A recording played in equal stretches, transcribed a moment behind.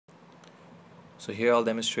So here I'll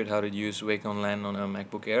demonstrate how to use Wake on LAN on a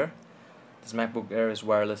MacBook Air. This MacBook Air is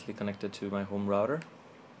wirelessly connected to my home router.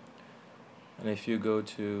 And if you go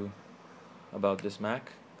to About This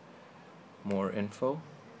Mac, More Info,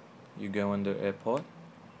 you go under Airport,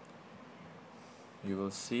 you will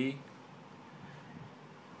see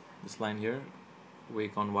this line here,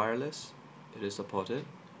 Wake on Wireless. It is supported.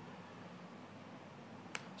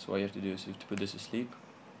 So what you have to do is you have to put this to sleep.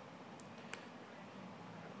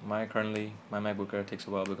 My MacBook Air takes a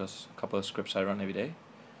while because a couple of scripts I run every day.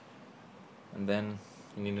 And then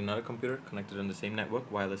you need another computer connected on the same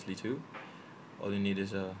network wirelessly too. All you need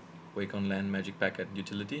is a Wake on LAN Magic Packet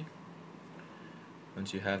utility.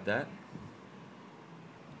 Once you have that,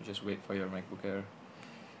 you just wait for your MacBook Air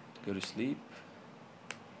to go to sleep.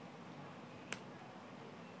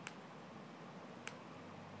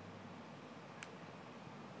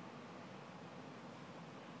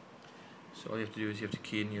 So all you have to do is you have to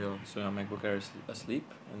key in your MacBook Air is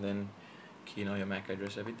asleep, and then key in all your MAC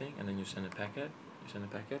address, everything, and then you send a packet.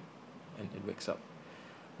 And it wakes up.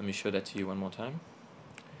 Let me show that to you one more time.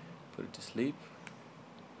 Put it to sleep.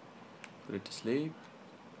 Put it to sleep.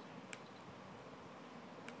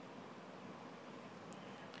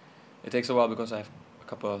 It takes a while because I have a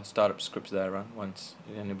couple of startup scripts that I run once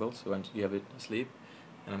it enables. So once you have it asleep,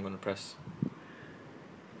 and I'm going to press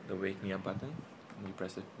the wake me up button, and you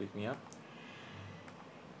press it wake me up.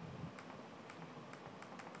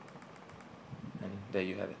 And there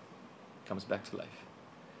you have it. It comes back to life.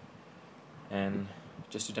 And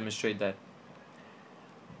just to demonstrate that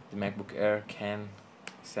the MacBook Air can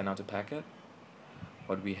send out a packet,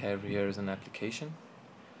 what we have here is an application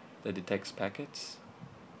that detects packets.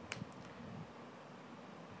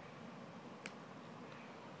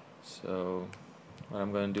 So what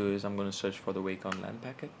I'm going to do is I'm going to search for the Wake on LAN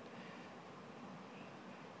packet,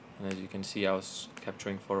 and as you can see I was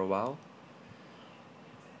capturing for a while,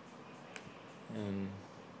 and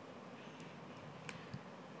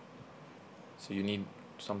so you need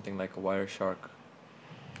something like a Wireshark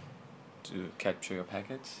to capture your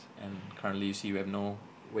packets, and currently you see you have no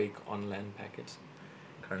Wake on LAN packets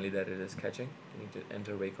currently that it is catching. You need to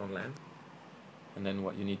enter Wake on LAN, and then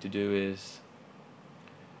what you need to do is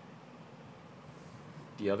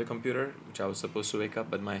the other computer, which I was supposed to wake up,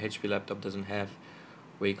 but my HP laptop doesn't have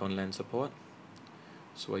Wake on LAN support.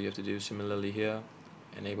 So what you have to do similarly here,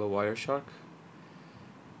 enable Wireshark.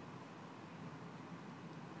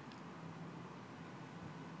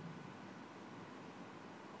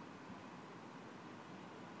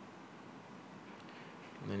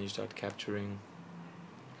 And then you start capturing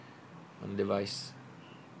on the device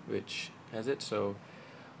which has it. So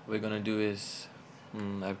what we're gonna do is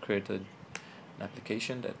I've created an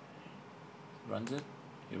application that runs it.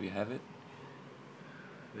 Here we have it.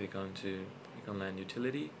 Wake on LAN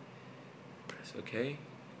utility. Press OK.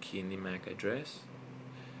 Key in the MAC address.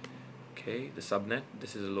 Okay, the subnet.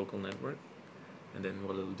 This is a local network. And then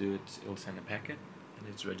what it'll do is it'll send a packet, and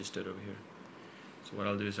it's registered over here. So what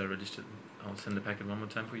I'll do is I'll send the packet one more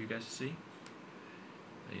time for you guys to see.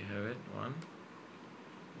 There you have it. 1,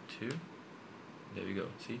 2. There we go.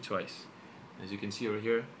 See, twice. As you can see over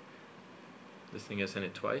here, this thing has sent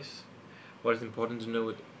it twice. What is important to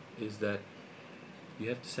note is that you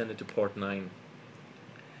have to send it to port 9.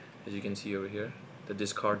 As you can see over here, the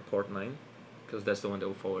discard port 9, because that's the one that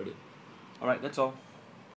will forward it. Alright, that's all.